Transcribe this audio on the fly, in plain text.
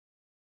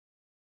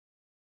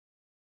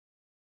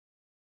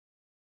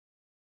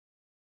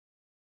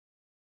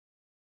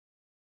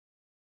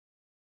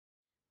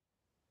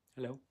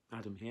Hello,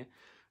 Adam here.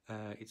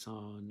 It's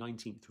our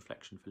 19th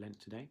reflection for Lent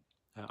today.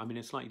 I'm in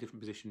a slightly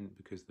different position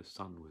because the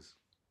sun was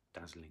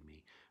dazzling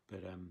me, but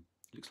it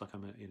looks like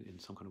I'm in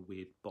some kind of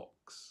weird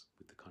box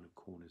with the kind of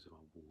corners of our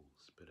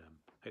walls, but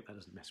hope that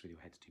doesn't mess with your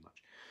heads too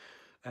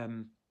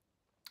much.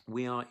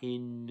 We are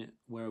in,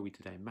 where are we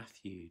today?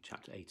 Matthew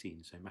chapter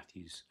 18, so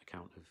Matthew's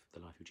account of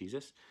the life of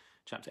Jesus.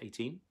 Chapter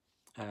 18.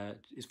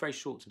 It's very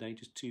short today,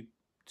 just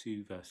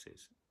two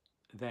verses.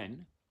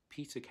 Then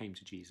Peter came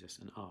to Jesus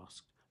and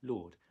asked,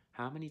 Lord,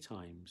 how many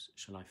times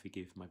shall I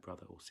forgive my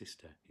brother or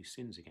sister who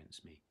sins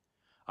against me?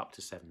 Up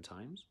to 7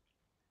 times?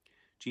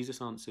 Jesus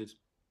answered,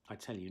 I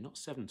tell you, not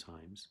 7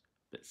 times,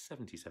 but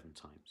 77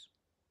 times.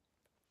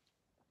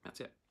 That's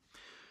it.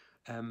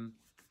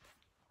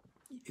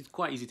 It's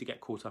quite easy to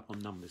get caught up on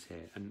numbers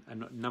here, and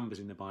numbers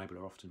in the Bible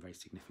are often very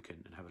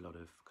significant and have a lot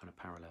of kind of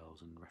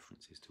parallels and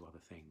references to other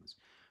things.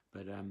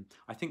 But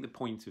I think the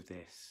point of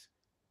this,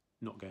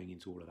 not going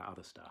into all of that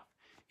other stuff,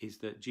 is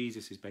that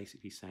Jesus is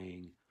basically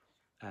saying,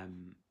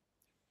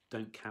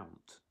 don't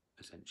count,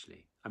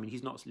 essentially. I mean,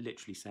 he's not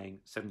literally saying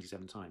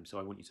 77 times, so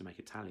I want you to make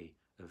a tally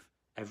of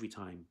every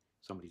time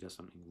somebody does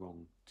something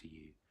wrong to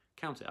you.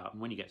 Count it up,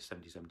 and when you get to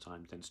 77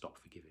 times, then stop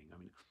forgiving. I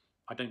mean,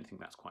 I don't think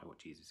that's quite what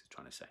Jesus is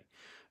trying to say.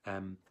 I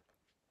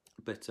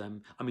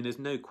mean, there's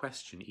no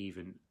question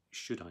even,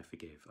 should I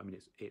forgive? I mean,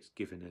 it's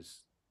given as,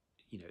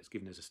 it's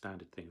given as a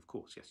standard thing. Of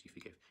course, yes, you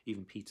forgive.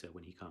 Even Peter,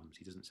 when he comes,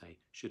 he doesn't say,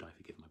 should I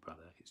forgive my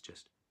brother? It's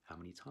just, how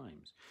many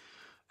times?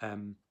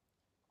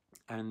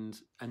 And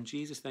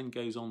Jesus then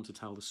goes on to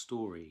tell the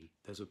story.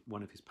 There's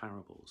one of his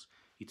parables.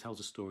 He tells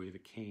a story of a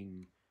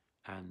king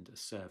and a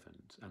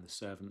servant, and the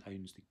servant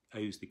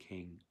owes the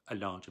king a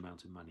large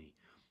amount of money.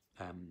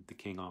 The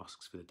king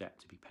asks for the debt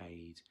to be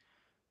paid.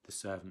 The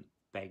servant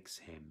begs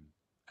him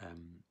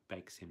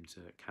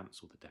to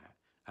cancel the debt,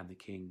 and the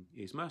king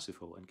is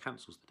merciful and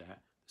cancels the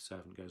debt. The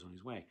servant goes on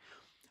his way,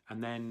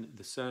 and then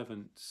the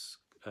servant's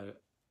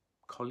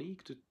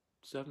colleague. Do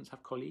servants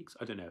have colleagues?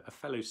 I don't know. A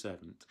fellow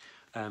servant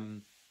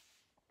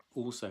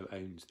also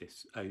owed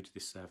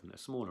this servant a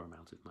smaller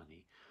amount of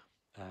money,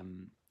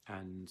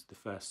 and the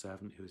first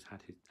servant, who has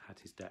had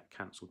his debt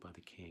cancelled by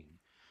the king,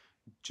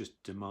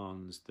 just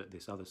demands that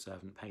this other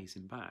servant pays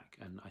him back.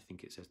 And I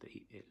think it says that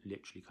it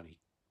literally kind of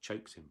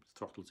chokes him,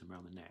 throttles him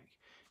around the neck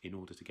in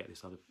order to get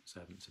this other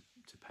servant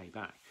to pay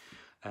back.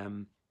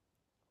 And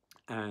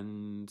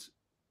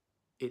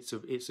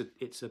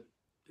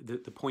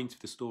the point of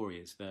the story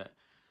is that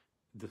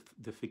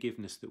the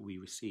forgiveness that we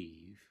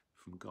receive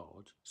from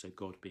God, so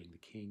God being the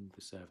king,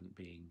 the servant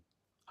being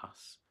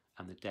us,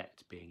 and the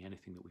debt being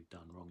anything that we've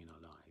done wrong in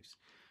our lives,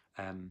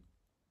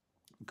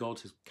 God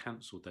has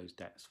cancelled those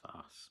debts for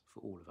us, for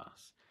all of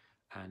us,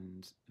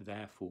 and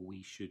therefore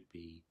we should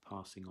be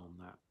passing on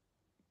that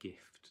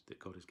gift that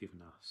God has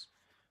given us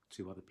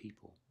to other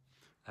people.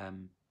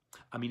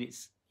 I mean,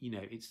 it's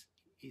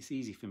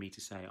easy for me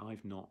to say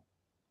I've not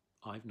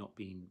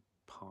been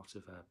part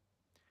of a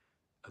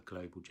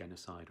global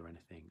genocide or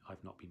anything.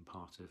 I've not been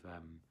part of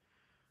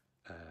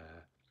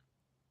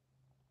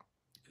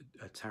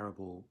a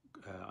terrible.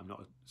 I'm not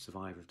a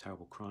survivor of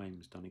terrible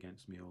crimes done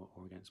against me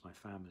or against my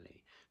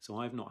family. So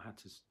I've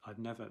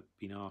never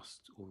been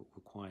asked or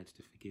required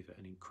to forgive at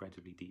an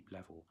incredibly deep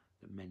level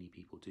that many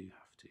people do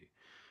have to.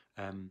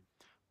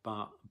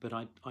 But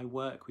I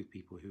work with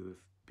people who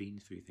have been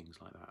through things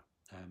like that.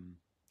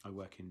 I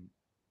work in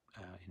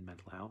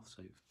mental health,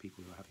 so for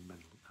people who are having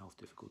mental health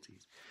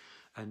difficulties,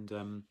 and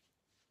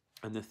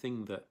the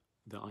thing that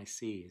I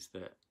see is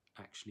that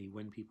actually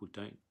when people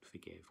don't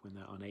forgive, when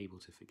they're unable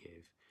to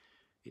forgive,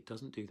 it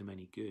doesn't do them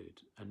any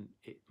good. And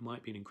it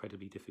might be an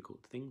incredibly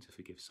difficult thing to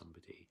forgive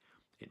somebody.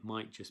 It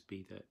might just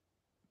be that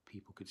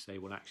people could say,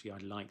 well, actually,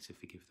 I'd like to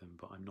forgive them,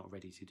 but I'm not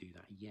ready to do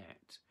that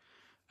yet.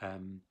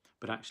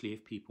 But actually,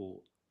 if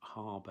people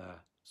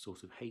harbour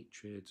sort of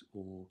hatred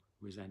or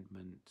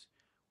resentment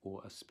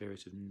or a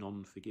spirit of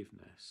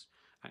non-forgiveness,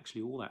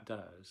 actually all that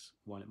does,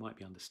 while it might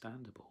be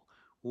understandable,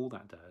 all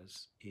that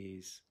does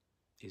is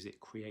it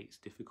creates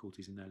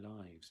difficulties in their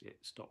lives. It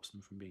stops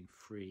them from being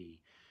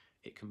free.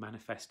 It can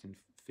manifest in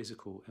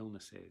physical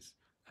illnesses,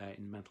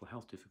 in mental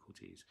health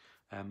difficulties.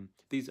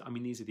 These are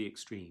the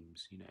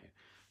extremes,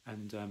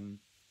 and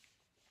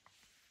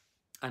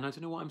I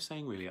don't know what I'm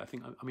saying really. I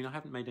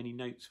haven't made any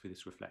notes for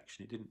this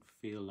reflection. It didn't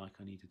feel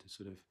like I needed to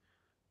sort of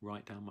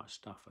write down much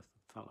stuff. I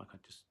felt like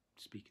I'd just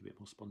speak a bit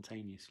more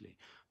spontaneously.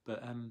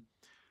 But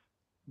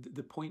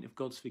the point of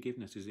God's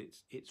forgiveness is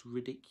it's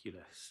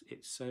ridiculous.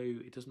 It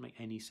doesn't make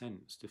any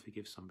sense to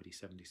forgive somebody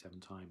 77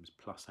 times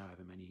plus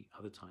however many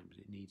other times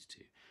it needs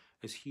to.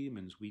 As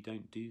humans, we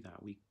don't do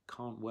that. We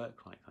can't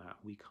work like that.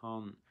 We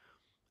can't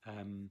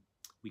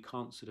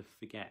sort of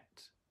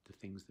forget the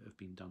things that have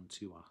been done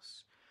to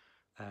us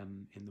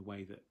in the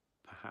way that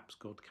perhaps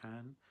God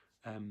can.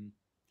 And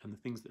the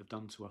things that have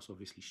done to us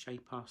obviously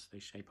shape us. They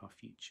shape our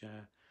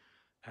future.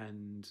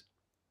 And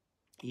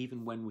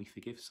even when we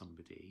forgive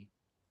somebody,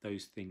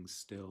 those things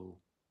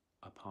still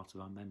are part of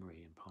our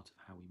memory and part of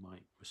how we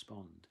might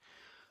respond.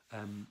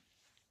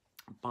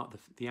 But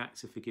the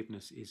act of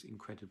forgiveness is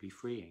incredibly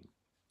freeing.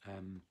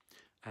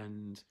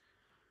 And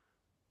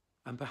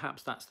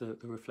perhaps that's the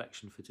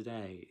reflection for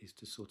today, is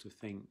to sort of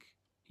think,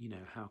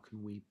 how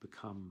can we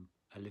become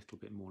a little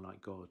bit more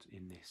like God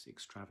in this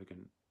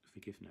extravagant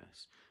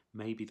forgiveness?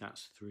 Maybe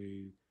that's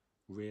through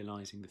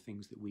realizing the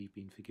things that we've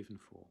been forgiven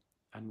for.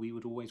 And we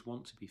would always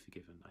want to be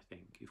forgiven, I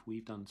think. If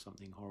we've done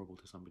something horrible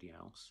to somebody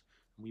else,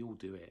 and we all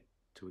do it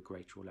to a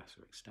greater or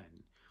lesser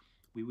extent,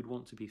 we would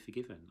want to be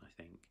forgiven, I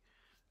think.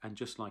 And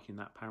just like in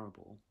that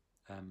parable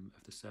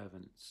of the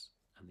servants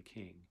and the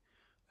king,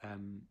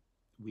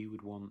 we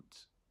would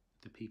want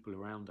the people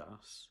around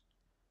us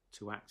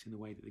to act in the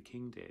way that the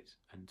king did,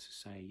 and to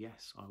say,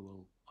 yes,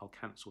 I'll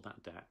cancel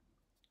that debt.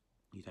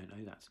 You don't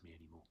owe that to me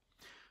anymore.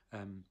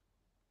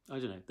 I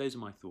don't know. Those are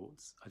my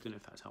thoughts. I don't know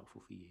if that's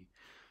helpful for you,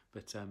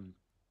 but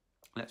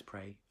let's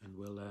pray, and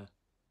we'll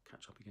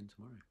catch up again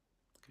tomorrow.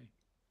 Okay.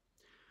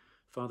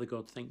 Father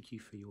God, thank you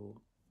for your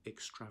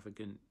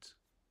extravagant,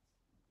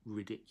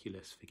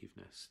 ridiculous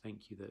forgiveness.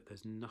 Thank you that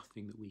there's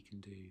nothing that we can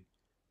do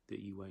that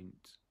you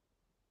won't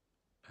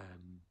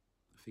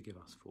forgive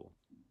us for.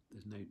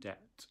 There's no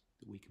debt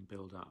that we can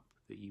build up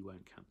that you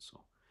won't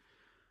cancel.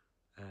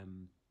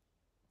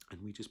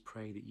 And we just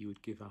pray that you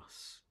would give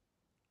us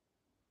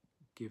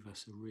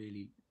a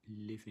really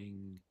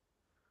living,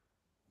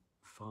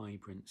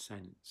 vibrant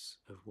sense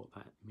of what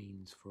that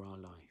means for our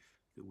life,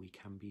 that we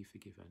can be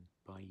forgiven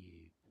by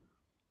you,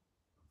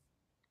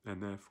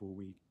 and therefore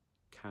we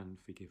can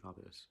forgive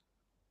others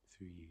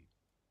through you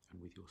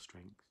and with your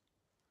strength.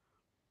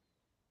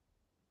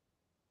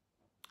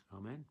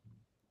 Amen.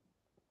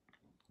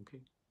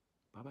 Okay,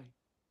 bye-bye.